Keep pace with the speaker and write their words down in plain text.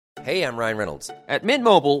Hey, I'm Ryan Reynolds. At Mint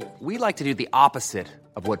Mobile, we like to do the opposite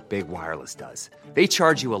of what Big Wireless does. They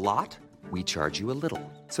charge you a lot, we charge you a little.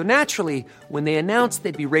 So naturally, when they announced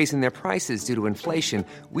they'd be raising their prices due to inflation,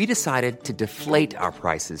 we decided to deflate our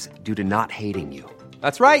prices due to not hating you.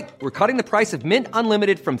 That's right. We're cutting the price of Mint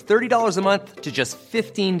Unlimited from $30 a month to just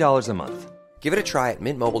 $15 a month. Give it a try at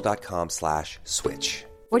mintmobile.com/switch.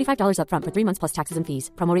 $45 up front for 3 months plus taxes and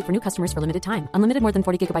fees. Promo rate for new customers for limited time. Unlimited more than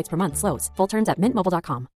 40 gigabytes per month. Slows full terms at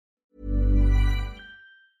mintmobile.com.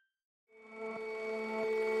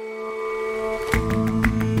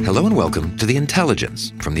 Hello and welcome to The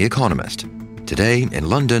Intelligence from The Economist. Today in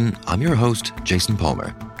London, I'm your host, Jason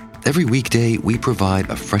Palmer. Every weekday, we provide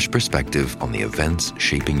a fresh perspective on the events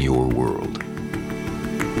shaping your world.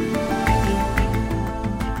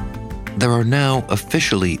 There are now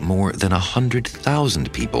officially more than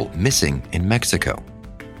 100,000 people missing in Mexico.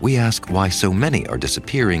 We ask why so many are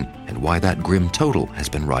disappearing and why that grim total has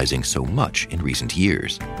been rising so much in recent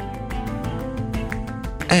years.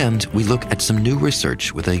 And we look at some new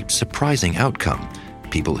research with a surprising outcome.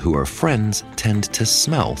 People who are friends tend to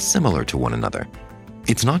smell similar to one another.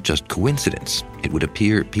 It's not just coincidence. It would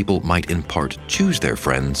appear people might in part choose their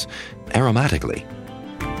friends aromatically.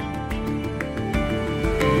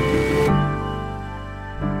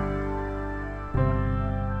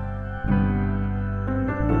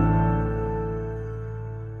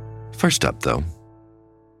 First up, though,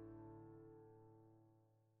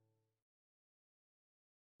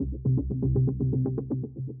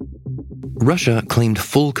 Russia claimed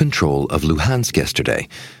full control of Luhansk yesterday,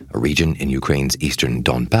 a region in Ukraine's eastern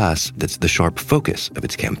Donbass that's the sharp focus of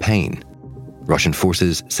its campaign. Russian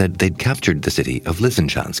forces said they'd captured the city of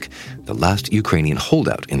Lysychansk, the last Ukrainian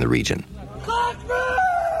holdout in the region.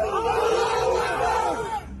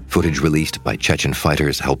 Footage released by Chechen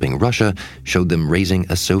fighters helping Russia showed them raising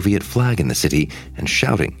a Soviet flag in the city and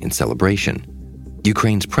shouting in celebration.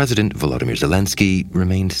 Ukraine's President Volodymyr Zelensky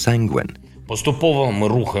remained sanguine. Поступово ми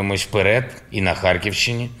рухаємось вперед і на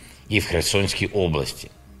Харківщині, і в Херсонській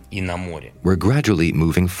області, і на морі. We're gradually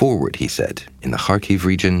moving forward, he said. In the Kharkiv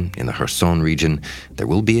region, in the Kherson region, there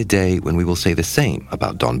will be a day when we will say the same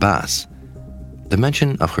about Donbass. The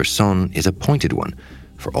mention of Kherson is a pointed one.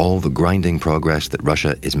 For all the grinding progress that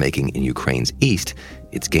Russia is making in Ukraine's east,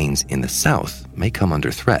 its gains in the south may come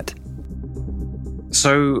under threat.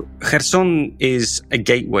 So Kherson is a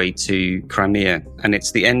gateway to Crimea, and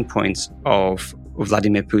it's the endpoint of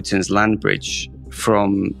Vladimir Putin's land bridge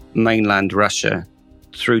from mainland Russia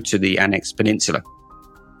through to the annexed peninsula.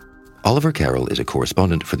 Oliver Carroll is a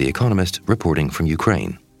correspondent for The Economist reporting from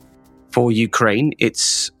Ukraine. For Ukraine,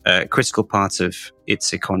 it's a critical part of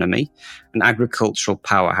its economy, an agricultural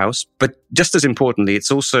powerhouse. But just as importantly,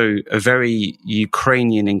 it's also a very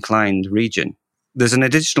Ukrainian-inclined region. There's an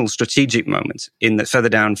additional strategic moment in that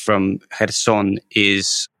further down from Kherson is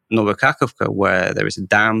Novokakhovka, where there is a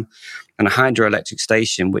dam and a hydroelectric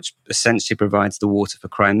station which essentially provides the water for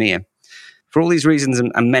Crimea. For all these reasons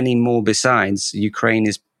and many more besides, Ukraine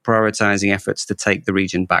is prioritizing efforts to take the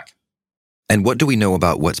region back. And what do we know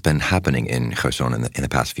about what's been happening in Kherson in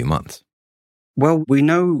the past few months? Well, we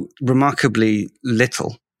know remarkably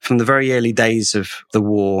little. From the very early days of the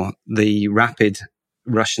war, the rapid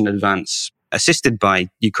Russian advance, assisted by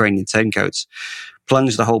Ukrainian turncoats,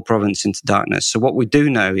 plunged the whole province into darkness. So what we do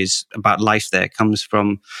know is about life there comes from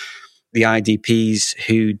the IDPs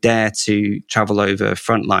who dare to travel over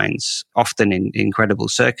front lines, often in incredible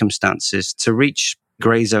circumstances, to reach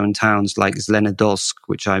grey zone towns like Zelenodolsk,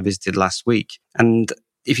 which I visited last week. And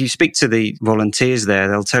if you speak to the volunteers there,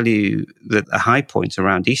 they'll tell you that a high point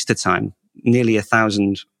around Easter time, nearly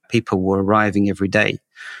 1,000 people were arriving every day.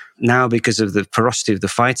 Now, because of the ferocity of the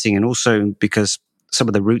fighting and also because some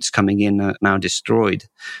of the routes coming in are now destroyed,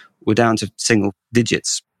 we're down to single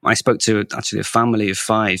digits. I spoke to actually a family of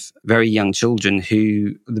 5 very young children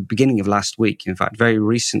who, at the beginning of last week, in fact, very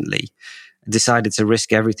recently, decided to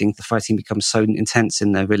risk everything. The fighting becomes so intense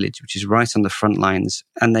in their village, which is right on the front lines.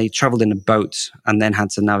 And they traveled in a boat and then had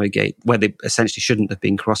to navigate where they essentially shouldn't have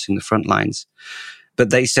been crossing the front lines. But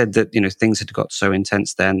they said that, things had got so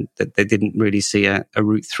intense then that they didn't really see a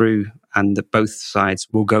route through and that both sides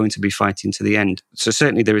were going to be fighting to the end. So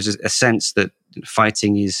certainly there is a sense that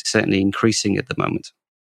fighting is certainly increasing at the moment.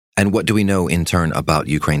 And what do we know in turn about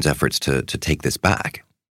Ukraine's efforts to take this back?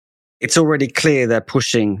 It's already clear they're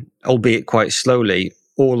pushing, albeit quite slowly,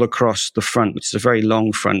 all across the front, which is a very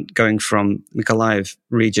long front going from Mykolaiv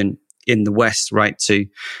region in the west right to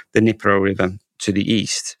the Dnipro River to the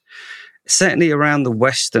east. Certainly around the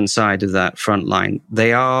western side of that front line,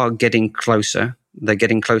 they are getting closer. They're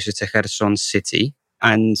getting closer to Kherson city,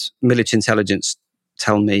 and military intelligence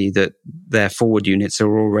tell me that their forward units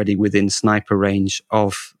are already within sniper range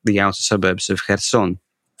of the outer suburbs of Kherson.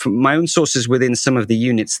 From my own sources within some of the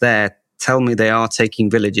units there tell me they are taking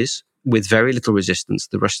villages with very little resistance.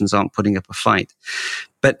 The Russians aren't putting up a fight.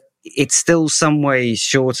 But it's still some way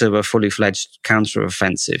short of a fully fledged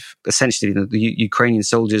counteroffensive. Essentially, the Ukrainian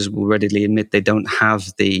soldiers will readily admit they don't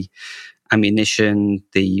have the ammunition,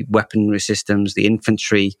 the weaponry systems, the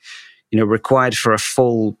infantry, required for a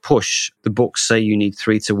full push. The books say you need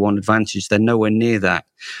 3-1 advantage. They're nowhere near that.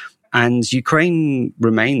 And Ukraine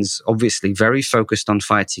remains obviously very focused on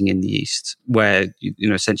fighting in the east, where,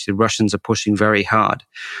 essentially Russians are pushing very hard.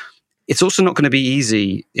 It's also not going to be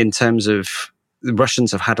easy in terms of the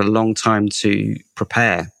Russians have had a long time to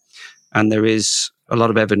prepare. And there is a lot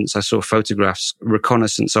of evidence. I saw photographs. A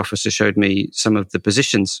reconnaissance officer showed me some of the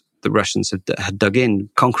positions the Russians had dug in,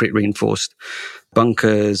 concrete reinforced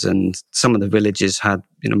bunkers, and some of the villages had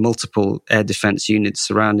multiple air defense units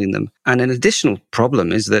surrounding them. And an additional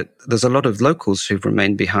problem is that there's a lot of locals who've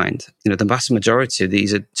remained behind. The vast majority of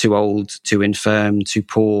these are too old, too infirm, too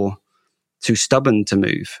poor, too stubborn to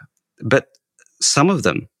move. But some of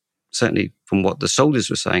them, certainly from what the soldiers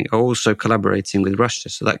were saying, are also collaborating with Russia.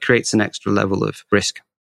 So that creates an extra level of risk.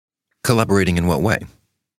 Collaborating in what way?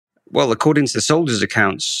 Well, according to the soldiers'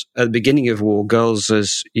 accounts, at the beginning of war, girls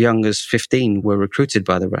as young as 15 were recruited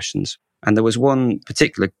by the Russians. And there was one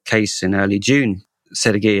particular case in early June.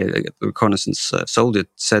 Sergei, a reconnaissance soldier,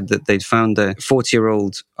 said that they'd found a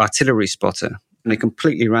 40-year-old artillery spotter in a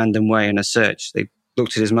completely random way in a search. They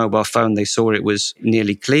looked at his mobile phone. They saw it was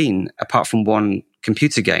nearly clean, apart from one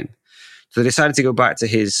computer game. So they decided to go back to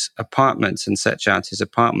his apartment and search out his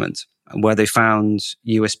apartment, where they found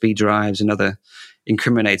USB drives and other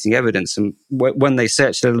incriminating evidence. And when they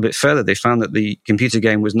searched a little bit further, they found that the computer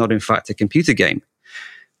game was not in fact a computer game,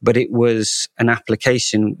 but it was an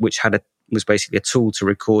application which was basically a tool to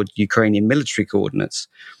record Ukrainian military coordinates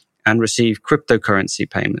and receive cryptocurrency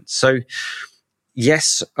payments. So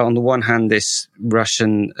yes, on the one hand, this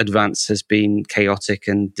Russian advance has been chaotic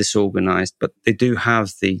and disorganized, but they do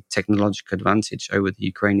have the technological advantage over the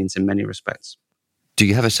Ukrainians in many respects. Do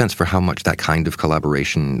you have a sense for how much that kind of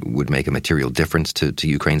collaboration would make a material difference to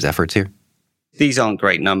Ukraine's efforts here? These aren't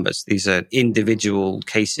great numbers. These are individual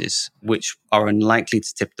cases which are unlikely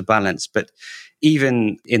to tip the balance. But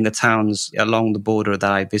even in the towns along the border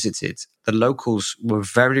that I visited, the locals were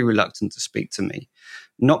very reluctant to speak to me.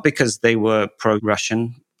 Not because they were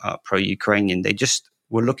pro-Russian, pro-Ukrainian. They just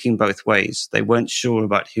were looking both ways. They weren't sure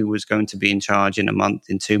about who was going to be in charge in a month,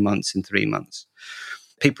 in 2 months, in 3 months.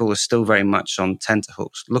 People are still very much on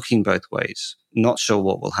tenterhooks, looking both ways, not sure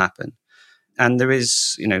what will happen. And there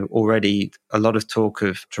is, already a lot of talk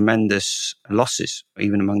of tremendous losses,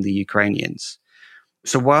 even among the Ukrainians.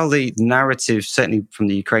 So while the narrative, certainly from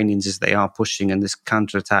the Ukrainians, is they are pushing and this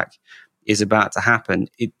counterattack is about to happen,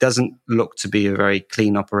 it doesn't look to be a very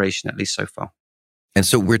clean operation, at least so far. And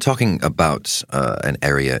so we're talking about an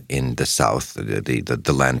area in the south,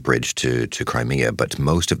 the land bridge to Crimea, but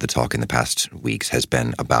most of the talk in the past weeks has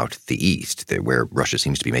been about the east, where Russia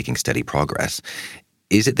seems to be making steady progress.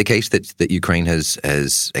 Is it the case that Ukraine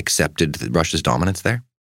has accepted Russia's dominance there?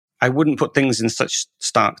 I wouldn't put things in such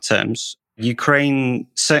stark terms. Ukraine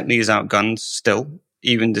certainly is outgunned still,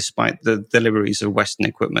 even despite the deliveries of Western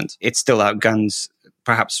equipment. It still outguns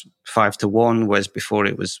perhaps 5-1, whereas before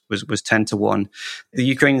it was 10-1. The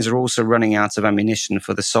Ukrainians are also running out of ammunition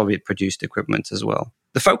for the Soviet-produced equipment as well.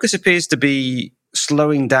 The focus appears to be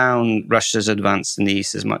slowing down Russia's advance in the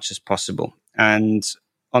east as much as possible. And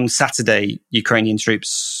on Saturday, Ukrainian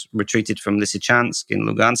troops retreated from Lysychansk in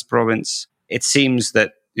Lugansk province. It seems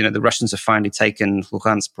that the Russians have finally taken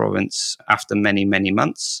Lugansk province after many, many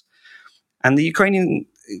months. And the Ukrainian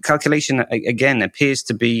calculation, again, appears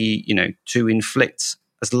to be, to inflict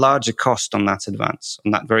as large a cost on that advance,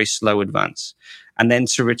 on that very slow advance, and then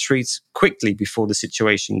to retreat quickly before the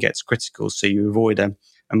situation gets critical. So you avoid a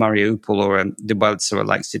Mariupol or a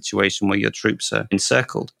Debaltseve-like situation where your troops are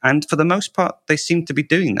encircled. And for the most part, they seem to be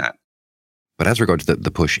doing that. But as regards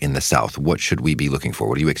the push in the south, what should we be looking for?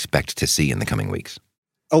 What do you expect to see in the coming weeks?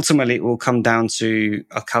 Ultimately, it will come down to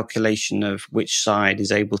a calculation of which side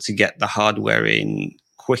is able to get the hardware in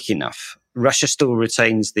quick enough. Russia still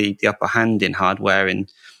retains the upper hand in hardware, in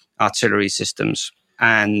artillery systems.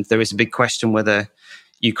 And there is a big question whether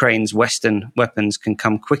Ukraine's Western weapons can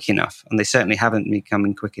come quick enough. And they certainly haven't been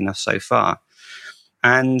coming quick enough so far.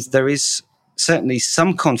 And there is certainly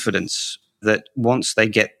some confidence that once they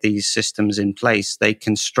get these systems in place, they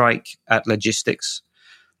can strike at logistics,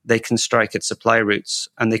 they can strike at supply routes,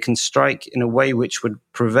 and they can strike in a way which would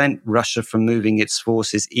prevent Russia from moving its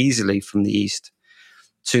forces easily from the east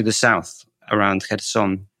to the south. around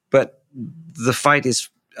Kherson. But the fight is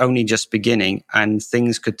only just beginning, and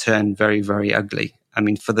things could turn very, very ugly. I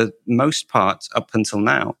mean, for the most part, up until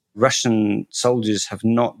now, Russian soldiers have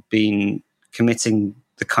not been committing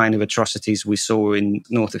the kind of atrocities we saw in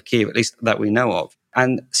north of Kiev, at least that we know of.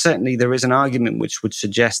 And certainly there is an argument which would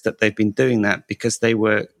suggest that they've been doing that because they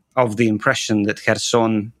were of the impression that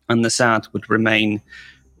Kherson and the south would remain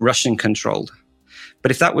Russian-controlled.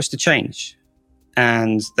 But if that was to change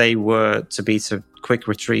and they were to beat a quick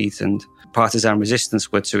retreat and partisan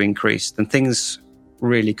resistance were to increase, then things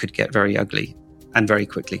really could get very ugly and very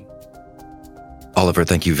quickly. Oliver,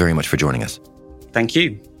 thank you very much for joining us. Thank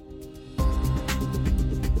you.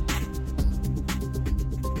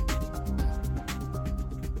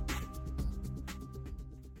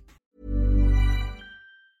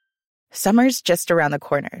 Summer's just around the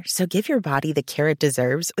corner, so give your body the care it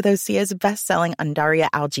deserves with Osea's best-selling Undaria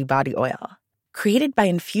Algae Body Oil. Created by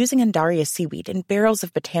infusing Undaria seaweed in barrels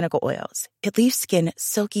of botanical oils, it leaves skin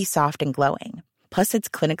silky soft and glowing. Plus, it's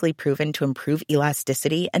clinically proven to improve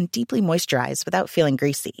elasticity and deeply moisturize without feeling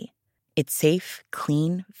greasy. It's safe,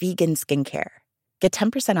 clean, vegan skincare. Get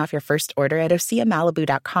 10% off your first order at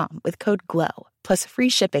OseaMalibu.com with code GLOW, plus free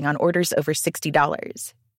shipping on orders over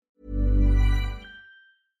 $60.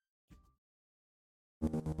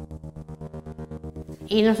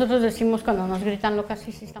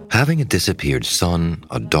 Having a disappeared son,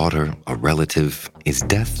 a daughter, a relative is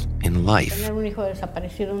death in life.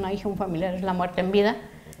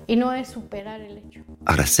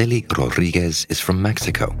 Araceli Rodriguez is from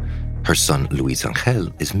Mexico. Her son, Luis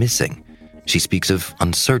Angel, is missing. She speaks of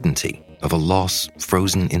uncertainty, of a loss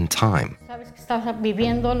frozen in time.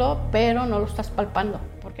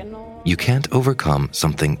 You can't overcome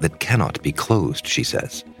something that cannot be closed, she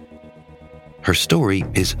says. Her story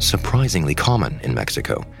is surprisingly common in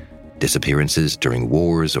Mexico. Disappearances during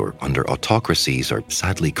wars or under autocracies are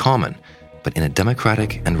sadly common, but in a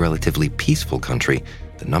democratic and relatively peaceful country,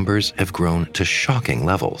 the numbers have grown to shocking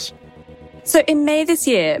levels. So in May this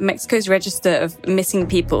year, Mexico's register of missing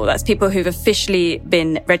people, that's people who've officially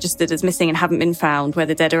been registered as missing and haven't been found,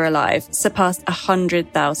 whether dead or alive, surpassed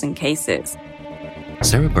 100,000 cases.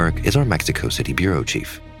 Sarah Burke is our Mexico City bureau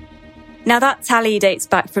chief. Now, that tally dates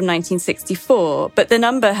back from 1964, but the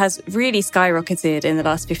number has really skyrocketed in the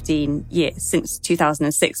last 15 years, since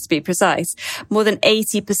 2006 to be precise. More than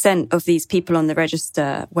 80% of these people on the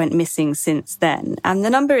register went missing since then, and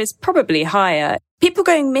the number is probably higher. People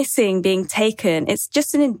going missing, being taken, it's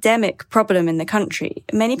just an endemic problem in the country.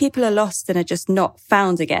 Many people are lost and are just not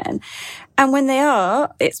found again. And when they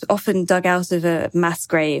are, it's often dug out of a mass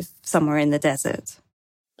grave somewhere in the desert.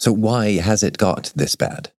 So why has it got this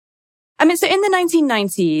bad? I mean, so in the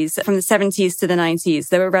 1990s, from the 70s to the 90s,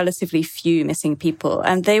 there were relatively few missing people,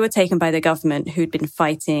 and they were taken by the government who'd been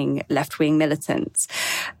fighting left-wing militants.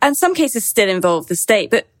 And some cases still involve the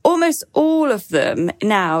state, but almost all of them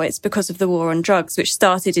now, it's because of the war on drugs, which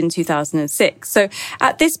started in 2006. So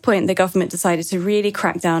at this point, the government decided to really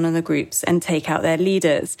crack down on the groups and take out their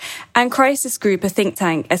leaders. And Crisis Group, a think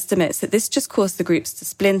tank, estimates that this just caused the groups to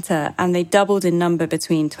splinter, and they doubled in number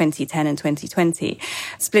between 2010 and 2020.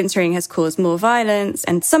 Splintering has caused more violence,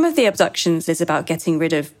 and some of the abductions is about getting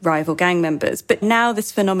rid of rival gang members. But now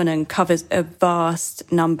this phenomenon covers a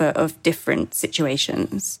vast number of different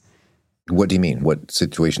situations. What do you mean? What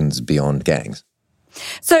situations beyond gangs?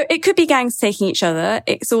 So it could be gangs taking each other.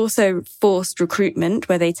 It's also forced recruitment,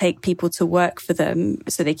 where they take people to work for them,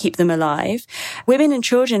 so they keep them alive. Women and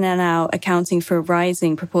children are now accounting for a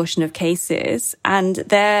rising proportion of cases, and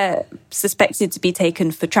they're suspected to be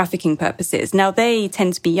taken for trafficking purposes. Now, they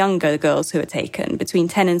tend to be younger girls who are taken, between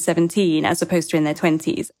 10 and 17, as opposed to in their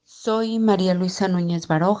 20s. Soy María Luisa Núñez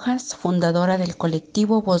Barojas, fundadora del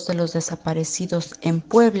colectivo Voz de los Desaparecidos en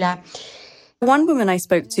Puebla. One woman I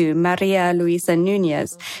spoke to, María Luisa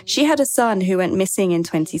Núñez, she had a son who went missing in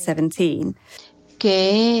 2017.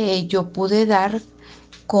 Que yo pude dar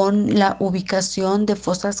con la ubicación de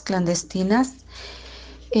fosas clandestinas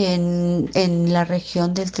en la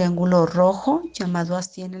región del Triángulo Rojo, llamado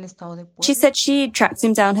así en el estado de Puebla. She said she tracked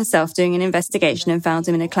him down herself doing an investigation and found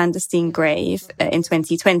him in a clandestine grave in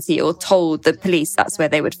 2020, or told the police that's where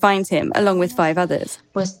they would find him, along with 5 others.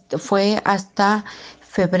 Pues fue hasta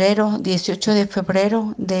 18 de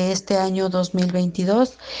febrero de este año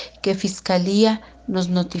 2022, que Fiscalía nos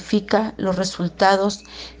notifica los resultados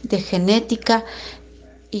de genética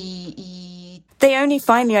y They only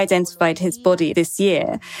finally identified his body this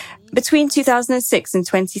year. Between 2006 and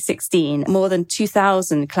 2016, more than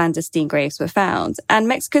 2,000 clandestine graves were found. And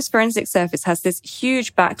Mexico's forensic service has this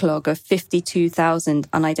huge backlog of 52,000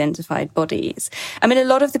 unidentified bodies. I mean, a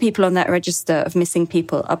lot of the people on that register of missing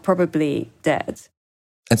people are probably dead.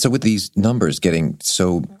 And so with these numbers getting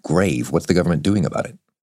so grave, what's the government doing about it?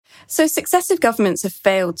 So successive governments have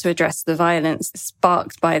failed to address the violence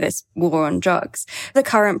sparked by this war on drugs. The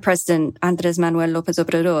current president, Andrés Manuel López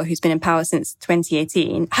Obrador, who's been in power since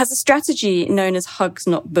 2018, has a strategy known as hugs,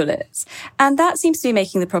 not bullets. And that seems to be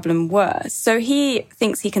making the problem worse. So he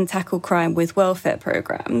thinks he can tackle crime with welfare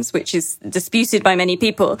programs, which is disputed by many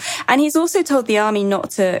people. And he's also told the army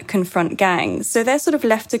not to confront gangs. So they're sort of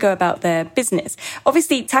left to go about their business.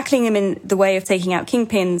 Obviously, tackling them in the way of taking out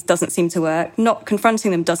kingpins doesn't seem to work. Not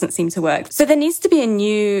confronting them doesn't seem to work. So there needs to be a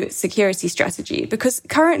new security strategy, because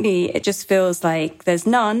currently it just feels like there's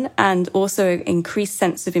none, and also an increased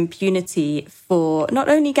sense of impunity for not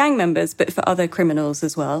only gang members, but for other criminals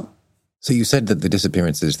as well. So you said that the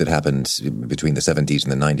disappearances that happened between the 70s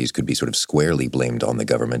and the 90s could be sort of squarely blamed on the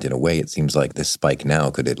government. In a way, it seems like this spike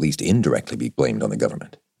now could at least indirectly be blamed on the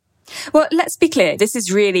government. Well, let's be clear. This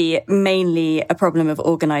is really mainly a problem of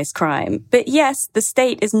organized crime. But yes, the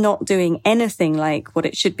state is not doing anything like what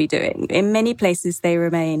it should be doing. In many places, they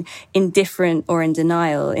remain indifferent or in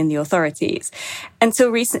denial in the authorities.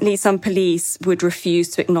 Until recently, some police would refuse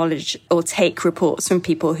to acknowledge or take reports from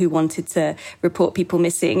people who wanted to report people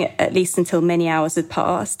missing, at least until many hours had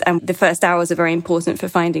passed. And the first hours are very important for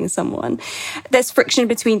finding someone. There's friction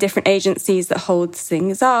between different agencies that hold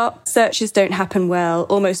things up. Searches don't happen well.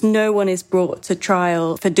 Almost no one is brought to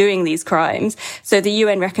trial for doing these crimes. So the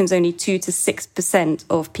UN reckons only 2 to 6%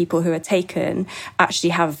 of people who are taken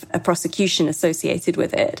actually have a prosecution associated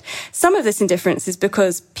with it. Some of this indifference is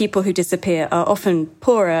because people who disappear are often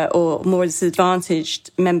poorer or more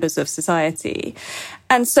disadvantaged members of society.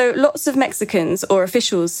 And so lots of Mexicans or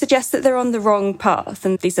officials suggest that they're on the wrong path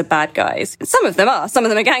and these are bad guys. Some of them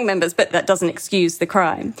are gang members, but that doesn't excuse the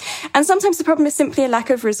crime. And sometimes the problem is simply a lack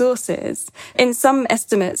of resources. In some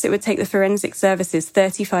estimates, it would take the forensic services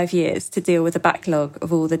 35 years to deal with the backlog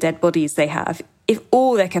of all the dead bodies they have, if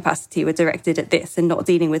all their capacity were directed at this and not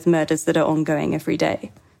dealing with murders that are ongoing every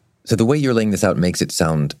day. So the way you're laying this out makes it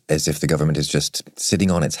sound as if the government is just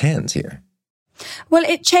sitting on its hands here. Well,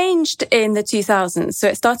 it changed in the 2000s. So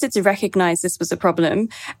it started to recognize this was a problem.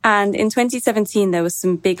 And in 2017, there was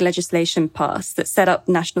some big legislation passed that set up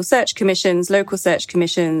national search commissions, local search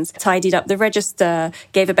commissions, tidied up the register,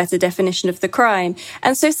 gave a better definition of the crime.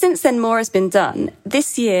 And so since then, more has been done.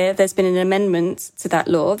 This year, there's been an amendment to that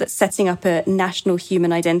law that's setting up a national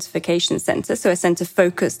human identification center. So a center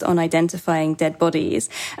focused on identifying dead bodies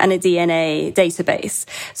and a DNA database.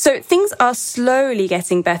 So things are slowly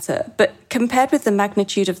getting better, but compared with the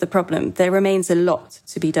magnitude of the problem, there remains a lot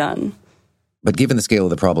to be done. But given the scale of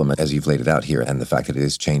the problem, as you've laid it out here, and the fact that it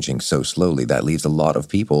is changing so slowly, that leaves a lot of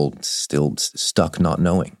people still stuck not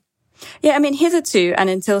knowing. Yeah, I mean, hitherto and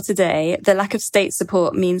until today, the lack of state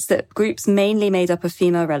support means that groups mainly made up of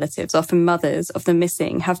female relatives, often mothers of the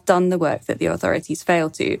missing, have done the work that the authorities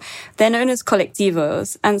failed to. They're known as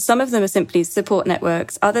colectivos, and some of them are simply support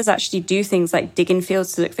networks. Others actually do things like dig in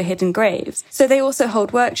fields to look for hidden graves. So they also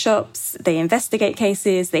hold workshops, they investigate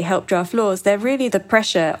cases, they help draft laws. They're really the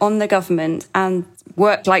pressure on the government and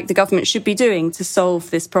work like the government should be doing to solve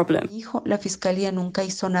this problem. La Fiscalía nunca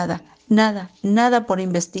hizo nada por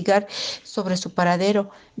investigar sobre su paradero,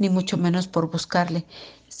 ni mucho menos por buscarle.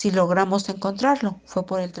 Si logramos encontrarlo, fue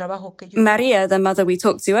por el trabajo que yo... Maria, the mother we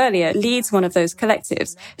talked to earlier, leads one of those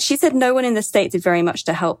collectives. She said no one in the state did very much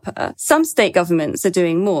to help her. Some state governments are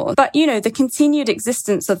doing more. But, the continued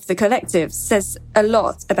existence of the collective says a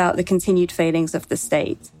lot about the continued failings of the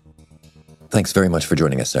state. Thanks very much for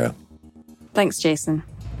joining us, Sarah. Thanks, Jason.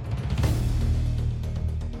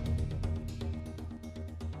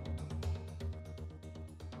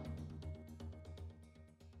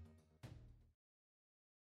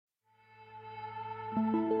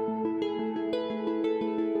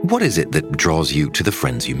 What is it that draws you to the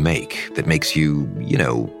friends you make, that makes you,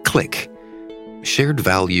 click? Shared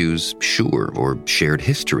values, sure, or shared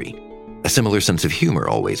history. A similar sense of humor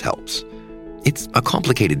always helps. It's a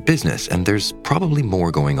complicated business, and there's probably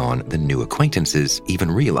more going on than new acquaintances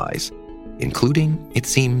even realize, including, it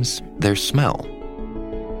seems, their smell.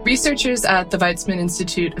 Researchers at the Weizmann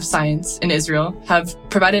Institute of Science in Israel have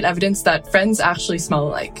provided evidence that friends actually smell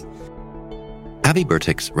alike. Abby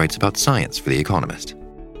Bertix writes about science for The Economist.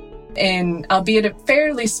 In albeit a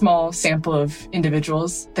fairly small sample of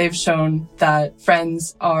individuals, they've shown that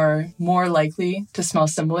friends are more likely to smell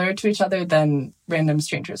similar to each other than random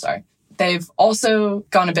strangers are. They've also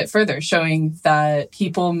gone a bit further, showing that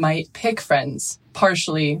people might pick friends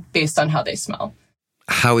partially based on how they smell.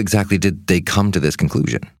 How exactly did they come to this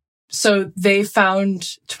conclusion? So they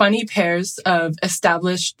found 20 pairs of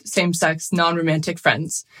established same-sex non-romantic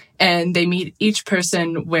friends, and they made each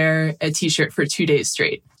person wear a t-shirt for 2 days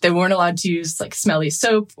straight. They weren't allowed to use like smelly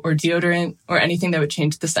soap or deodorant or anything that would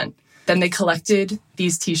change the scent. Then they collected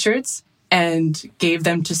these t-shirts and gave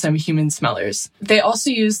them to some human smellers. They also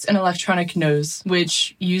used an electronic nose,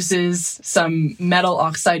 which uses some metal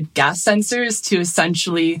oxide gas sensors to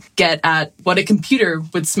essentially get at what a computer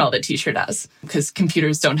would smell the t-shirt as, because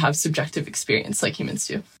computers don't have subjective experience like humans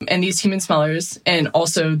do. And these human smellers and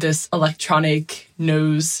also this electronic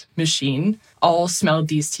nose machine all smelled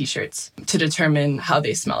these t-shirts to determine how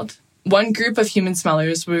they smelled. One group of human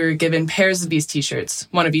smellers were given pairs of these t-shirts,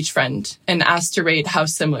 one of each friend, and asked to rate how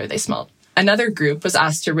similar they smelled. Another group was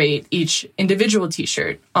asked to rate each individual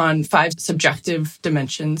t-shirt on 5 subjective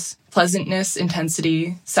dimensions: pleasantness,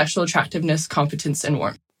 intensity, sexual attractiveness, competence, and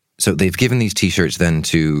warmth. So they've given these t-shirts then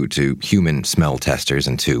to human smell testers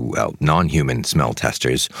and to non-human smell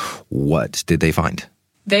testers. What did they find?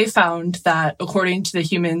 They found that, according to the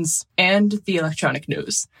humans and the electronic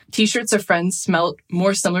nose, t-shirts of friends smelled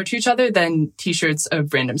more similar to each other than t-shirts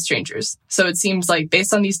of random strangers. So it seems like,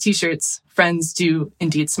 based on these t-shirts, friends do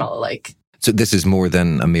indeed smell alike. So this is more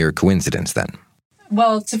than a mere coincidence then?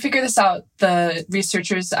 Well, to figure this out, the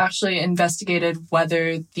researchers actually investigated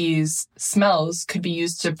whether these smells could be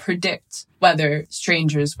used to predict whether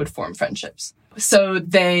strangers would form friendships. So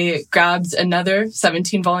they grabbed another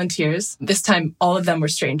 17 volunteers. This time, all of them were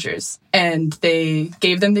strangers. And they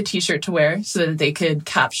gave them the t-shirt to wear so that they could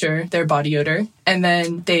capture their body odor. And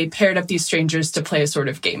then they paired up these strangers to play a sort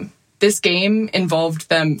of game. This game involved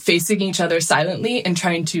them facing each other silently and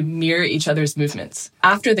trying to mirror each other's movements.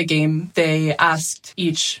 After the game, they asked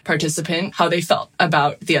each participant how they felt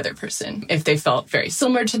about the other person. If they felt very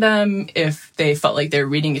similar to them, if they felt like they were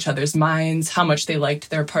reading each other's minds, how much they liked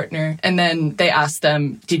their partner. And then they asked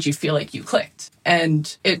them, did you feel like you clicked?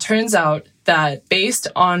 And it turns out that based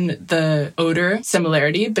on the odor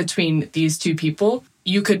similarity between these two people,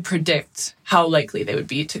 you could predict how likely they would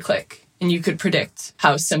be to click. And you could predict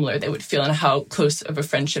how similar they would feel and how close of a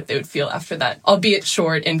friendship they would feel after that, albeit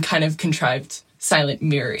short and kind of contrived silent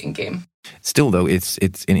mirroring game. Still, though, it's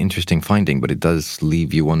an interesting finding, but it does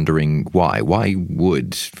leave you wondering why. Why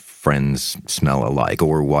would friends smell alike,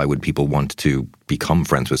 or why would people want to become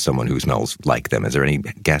friends with someone who smells like them? Is there any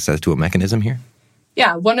guess as to a mechanism here?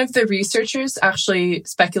 Yeah, one of the researchers actually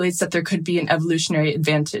speculates that there could be an evolutionary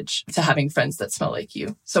advantage to having friends that smell like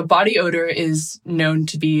you. So body odor is known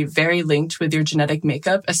to be very linked with your genetic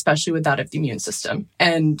makeup, especially with that of the immune system.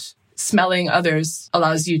 And smelling others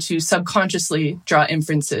allows you to subconsciously draw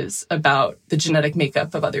inferences about the genetic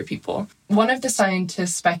makeup of other people. One of the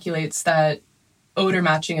scientists speculates that odor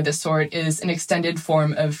matching of this sort is an extended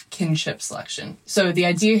form of kinship selection. So the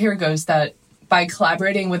idea here goes that by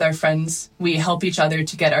collaborating with our friends, we help each other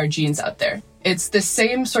to get our genes out there. It's the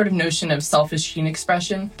same sort of notion of selfish gene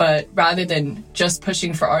expression, but rather than just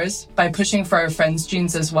pushing for ours, by pushing for our friends'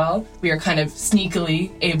 genes as well, we are kind of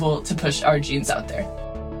sneakily able to push our genes out there.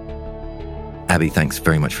 Abby, thanks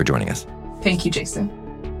very much for joining us. Thank you, Jason.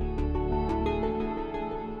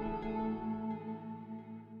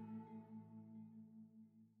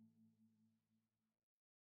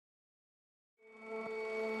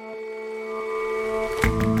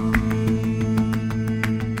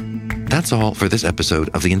 That's all for this episode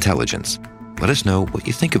of The Intelligence. Let us know what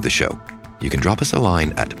you think of the show. You can drop us a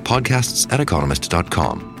line at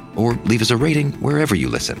podcasts@economist.com or leave us a rating wherever you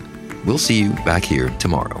listen. We'll see you back here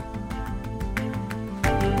tomorrow.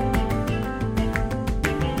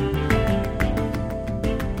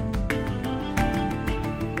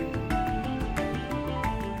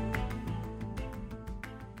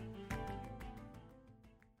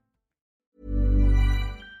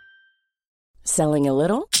 Selling a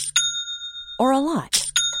little or a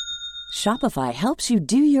lot? Shopify helps you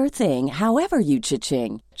do your thing however you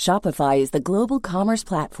cha-ching. Shopify is the global commerce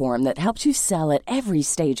platform that helps you sell at every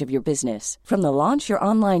stage of your business. From the launch your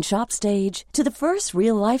online shop stage to the first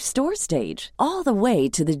real-life store stage, all the way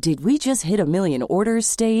to the did we just hit a million orders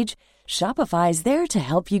stage. Shopify is there to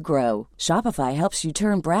help you grow. Shopify helps you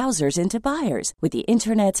turn browsers into buyers with the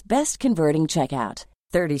internet's best converting checkout.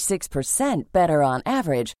 36% better on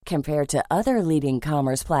average compared to other leading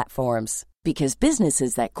commerce platforms. Because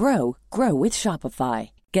businesses that grow, grow with Shopify.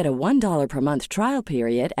 Get a $1 per month trial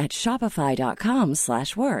period at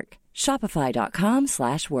shopify.com/work.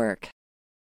 Shopify.com/work.